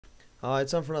Hi,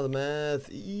 it's time for another math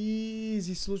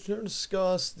easy solution. Here to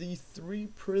discuss the three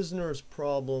prisoners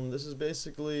problem. This is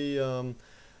basically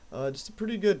just a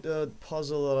pretty good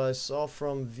puzzle that I saw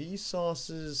from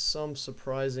Vsauce's Some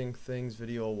Surprising Things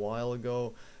video a while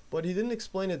ago, but he didn't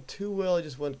explain it too well. He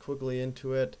just went quickly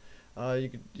into it.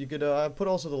 You could I put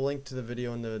also the link to the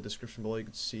video in the description below. You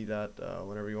could see that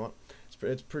whenever you want.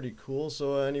 It's pretty cool.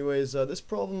 So, anyways, this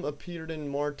problem appeared in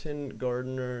Martin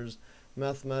Gardner's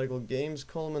Mathematical Games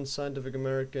column in Scientific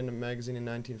American magazine in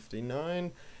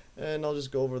 1959, and I'll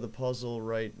just go over the puzzle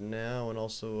right now and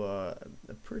also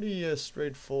a pretty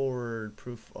straightforward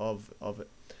proof of it.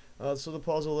 So the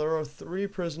puzzle, there are three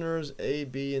prisoners, A,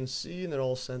 B, and C, and they're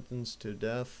all sentenced to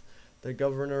death. The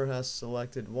governor has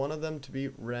selected one of them to be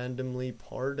randomly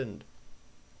pardoned.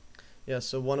 Yeah,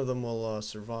 so one of them will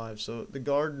survive. So the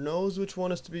guard knows which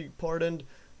one is to be pardoned,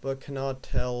 but cannot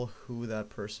tell who that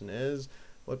person is.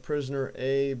 But prisoner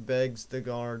A begs the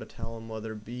guard to tell him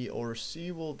whether B or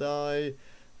C will die.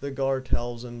 The guard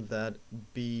tells him that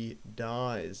B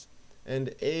dies.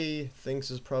 And A thinks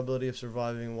his probability of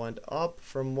surviving went up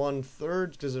from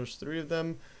 1/3, because there's three of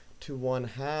them, to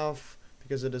 1/2,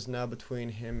 because it is now between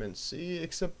him and C.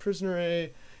 Except prisoner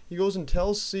A, he goes and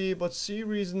tells C, but C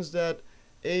reasons that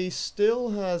A still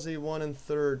has a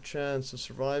 1/3 chance of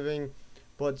surviving,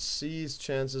 but C's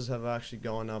chances have actually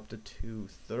gone up to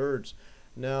 2/3.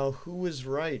 Now, who is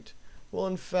right? Well,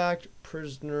 in fact,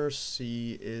 prisoner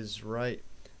C is right.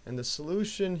 And the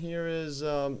solution here is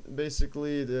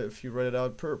basically, if you write it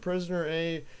out, prisoner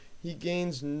A, he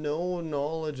gains no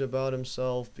knowledge about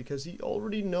himself because he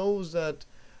already knows that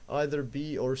either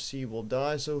B or C will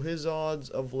die, so his odds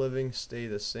of living stay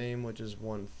the same, which is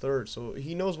 1/3. So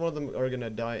he knows one of them are going to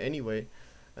die anyway,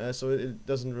 so it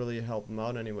doesn't really help him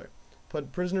out anyway.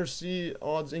 But prisoner C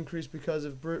odds increase because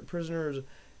if prisoner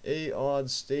A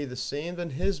odds stay the same, then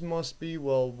his must be,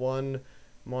 well, 1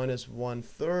 minus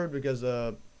 1/3, because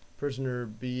prisoner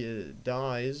B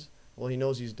dies. Well, he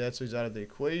knows he's dead, so he's out of the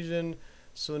equation.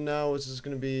 So now it's just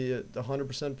going to be the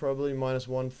 100% probability minus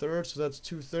 1/3, so that's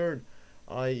 2/3,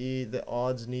 i.e. the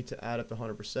odds need to add up to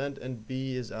 100%, and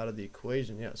B is out of the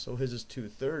equation. Yeah, so his is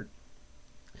 2/3.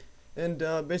 And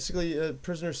basically,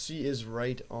 prisoner C is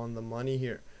right on the money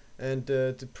here. And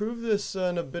to prove this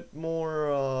in a bit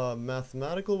more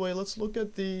mathematical way, let's look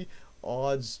at the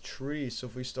odds tree. So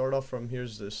if we start off from,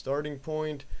 here's the starting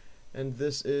point, and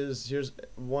here's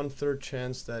 1/3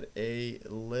 chance that A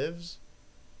lives.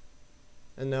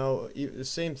 And now the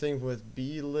same thing with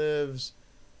B lives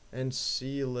and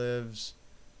C lives,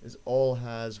 is all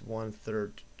has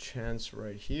 1/3 chance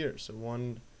right here. So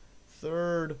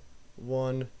 1/3,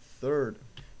 1/3.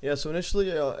 Yeah, so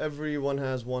initially everyone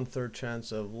has 1/3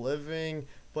 chance of living,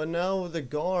 but now the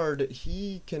guard,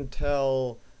 he can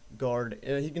tell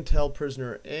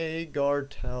prisoner A, guard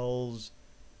tells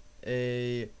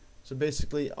A, so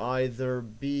basically either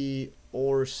B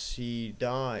or C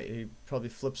die. He probably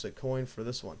flips a coin for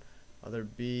this one, either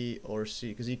B or C,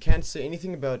 because he can't say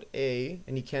anything about A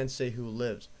and he can't say who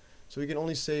lives. So we can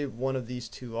only say one of these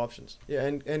two options. Yeah,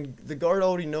 and the guard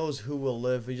already knows who will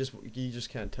live. He just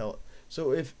can't tell it.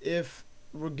 So if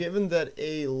we're given that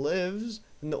A lives,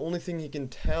 then the only thing he can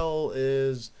tell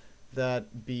is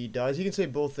that B dies. He can say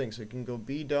both things. So he can go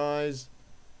B dies.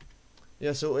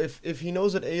 Yeah, so if he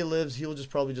knows that A lives, he'll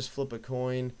probably just flip a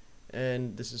coin,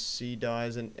 and this is C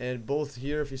dies, and both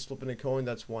here, if he's flipping a coin,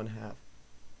 that's 1/2.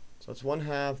 So it's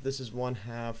 1/2, this is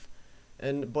 1/2.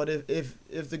 But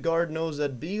if the guard knows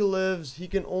that B lives, he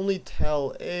can only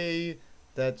tell A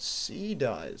that C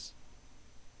dies.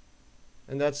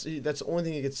 And that's the only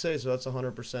thing he could say, so that's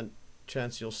 100%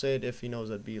 chance he'll say it if he knows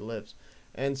that B lives.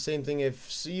 And same thing,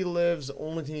 if C lives, the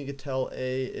only thing he could tell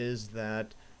A is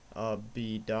that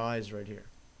B dies right here.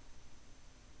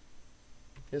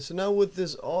 Yeah, so now with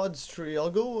this odds tree, I'll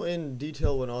go in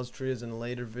detail what odds tree is in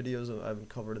later videos. I haven't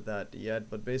covered that yet,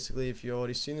 but basically if you've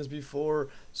already seen this before,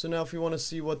 so now if you want to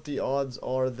see what the odds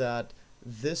are that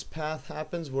this path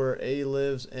happens where A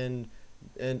lives and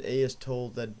A is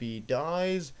told that B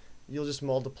dies, you'll just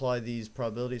multiply these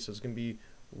probabilities. So it's going to be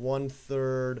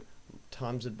 1/3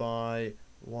 times it by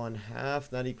 1/2,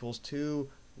 that equals 2,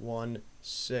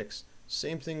 1/6.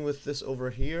 Same thing with this over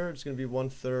here, it's going to be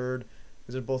 1/3,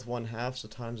 because they're both 1/2, so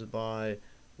times it by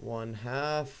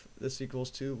 1/2, this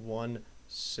equals to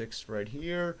 1/6 right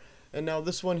here. And now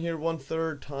this one here,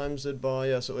 1/3 times it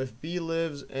by, so if B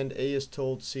lives and A is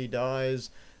told C dies,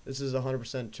 this is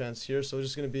 100% chance here, so it's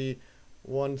just going to be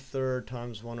 1/3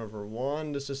 times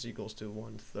 1/1, this just equals to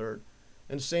 1/3.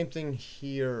 And same thing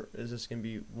here, is this going to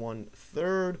be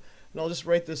 1/3, and I'll just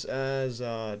write this as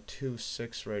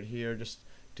 2/6 right here, just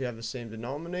to have the same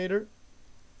denominator.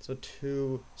 So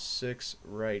 2, 6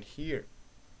 right here.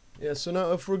 Yeah, so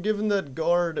now if we're given that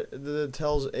guard that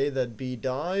tells A that B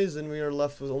dies, then we are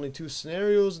left with only two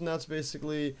scenarios, and that's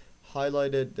basically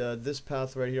highlighted this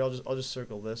path right here. I'll just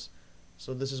circle this.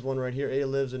 So this is one right here, A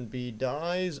lives and B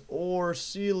dies, or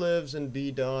C lives and B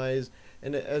dies.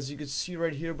 And as you can see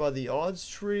right here by the odds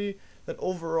tree, that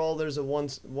overall there's a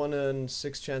 1 in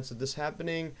 6 chance of this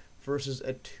happening versus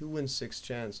a 2 in 6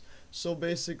 chance. So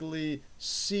basically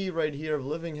C right here of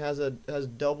living has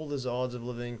double his odds of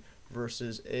living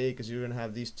versus A, because you're going to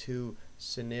have these two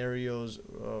scenarios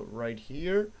right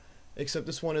here, except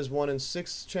this one is 1 in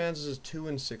 6 chances, is 2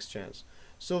 in 6 chance.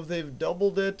 So if they've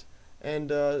doubled it,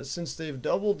 and since they've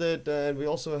doubled it, and we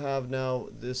also have now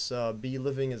this B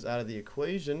living is out of the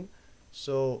equation,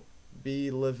 so B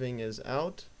living is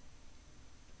out.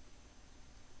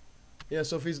 Yeah,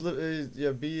 so if he's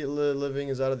B living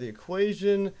is out of the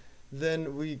equation,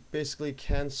 then we basically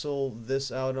cancel this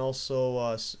out, and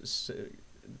also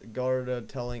guard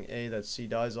telling A that C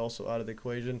dies also out of the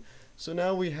equation. So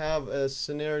now we have a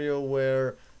scenario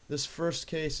where this first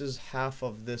case is half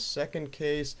of this second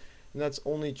case, and that's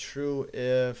only true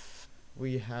if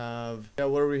we have,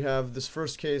 where we have this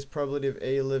first case, probability of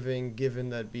A living given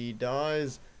that B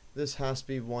dies, this has to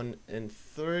be 1 in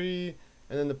 30,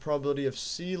 and then the probability of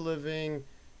C living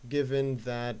given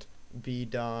that B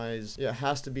dies,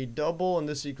 has to be double, and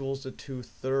this equals to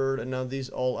 2/3, and now these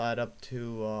all add up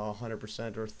to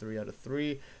 100%, or 3 out of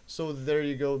 3. So there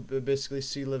you go. Basically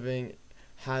C living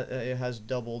has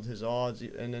doubled his odds,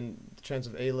 and then the chance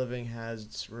of A living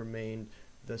has remained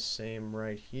the same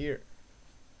right here.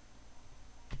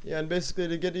 Yeah, and basically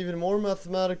to get even more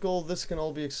mathematical, this can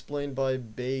all be explained by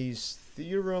Bayes'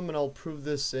 theorem, and I'll prove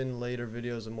this in later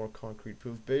videos, a more concrete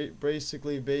proof.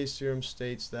 Basically Bayes' theorem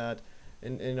states that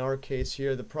in our case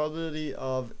here, the probability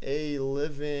of A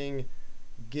living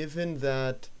given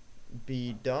that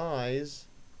B dies,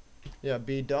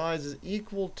 B dies is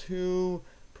equal to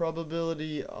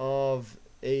probability of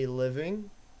A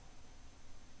living,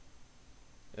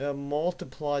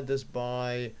 multiplied this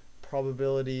by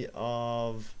probability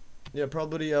of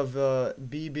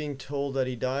B being told that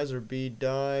he dies, or B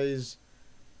dies,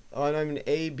 I mean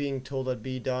A being told that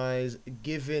B dies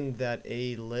given that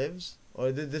A lives.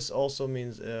 Or this also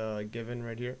means given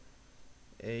right here.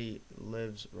 A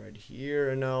lives right here,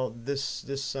 and now this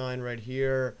sign right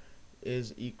here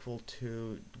is equal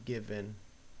to given.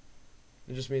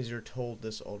 It just means you're told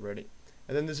this already.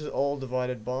 And then this is all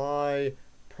divided by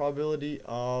probability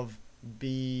of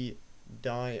B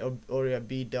die, or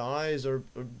B dies, or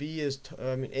B is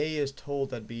A is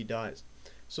told that B dies.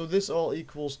 So this all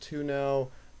equals to, now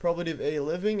probability of A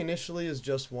living initially is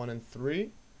just 1 in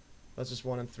 3. That's just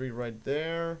 1 in 3 right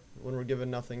there when we're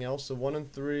given nothing else. So 1 in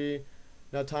 3.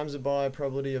 Now times it by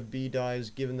probability of B dies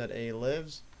given that A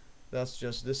lives. That's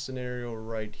just this scenario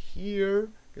right here.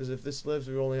 Because if this lives,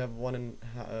 we only have 1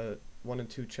 in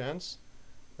 2 chance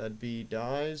that B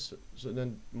dies. So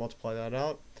then multiply that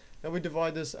out. Now we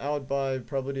divide this out by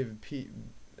probability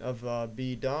of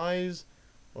B dies,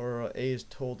 or A is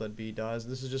told that B dies.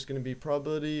 This is just going to be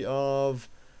probability of,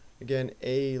 again,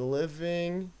 A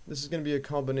living. This is going to be a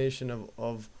combination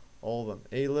of all of them.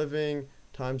 A living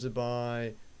times it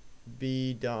by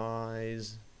B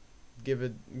dies,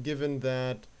 given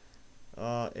that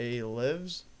A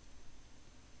lives.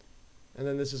 And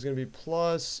then this is going to be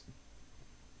plus,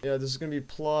 this is going to be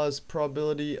plus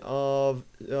probability of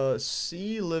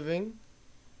C living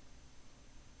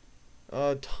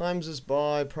times this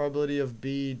by probability of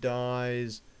B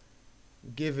dies,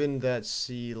 given that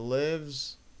C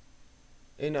lives.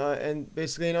 And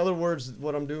basically, in other words,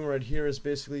 what I'm doing right here is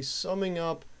basically summing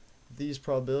up these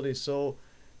probabilities. So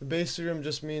the Bayes theorem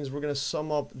just means we're going to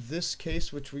sum up this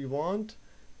case, which we want,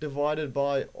 divided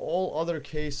by all other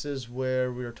cases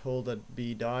where we are told that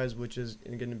B dies, which is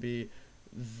going to be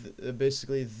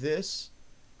basically this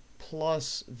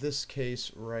plus this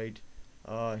case right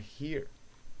here.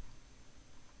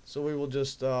 So we will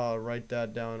just write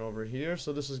that down over here.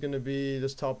 So this is going to be,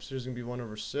 this top series is going to be 1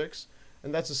 over 6.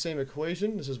 And that's the same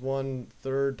equation. This is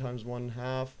 1/3 times 1/2.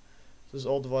 So this is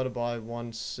all divided by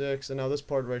 1/6. And now this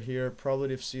part right here,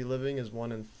 probability of C living is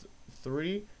 1 in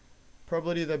 3.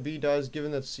 Probability that B dies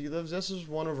given that C lives, this is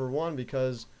 1 over 1,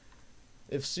 because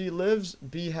if C lives,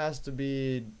 B has to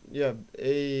be,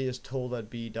 A is told that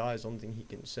B dies, only thing he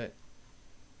can say.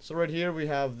 So right here we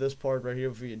have this part right here.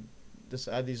 If we just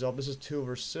add these up, this is 2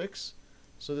 over 6.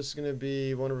 So this is going to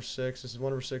be 1 over 6. This is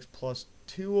 1 over 6 plus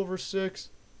 2 over 6.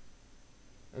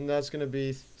 And that's going to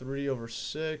be 3 over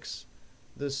 6.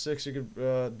 This 6 you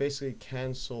could basically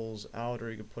cancels out, or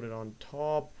you could put it on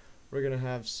top. We're going to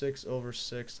have 6 over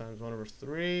 6 times 1 over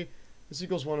 3. This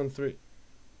equals 1 and 3.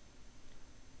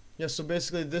 Yeah, so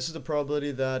basically this is the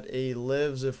probability that A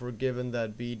lives if we're given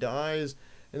that B dies,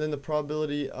 and then the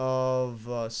probability of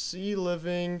C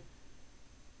living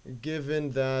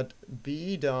given that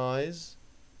B dies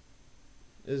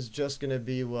is just going to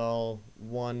be, well,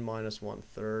 1 minus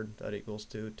 1/3. That equals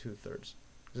to 2/3.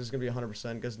 This is going to be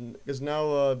 100% because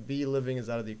now B living is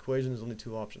out of the equation. There's only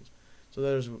two options. So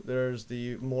there's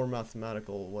the more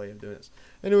mathematical way of doing this.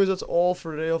 Anyways, that's all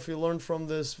for today. If you learned from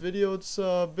this video, it's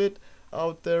a bit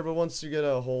out there, but once you get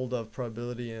a hold of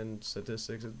probability and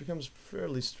statistics, it becomes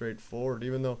fairly straightforward,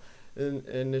 even though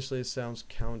initially it sounds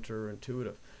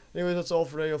counterintuitive. Anyways, that's all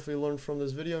for today. Hopefully you learned from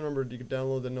this video. Remember, you can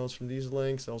download the notes from these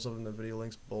links, also in the video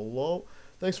links below.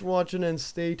 Thanks for watching, and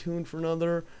stay tuned for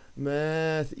another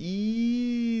Math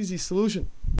Easy solution.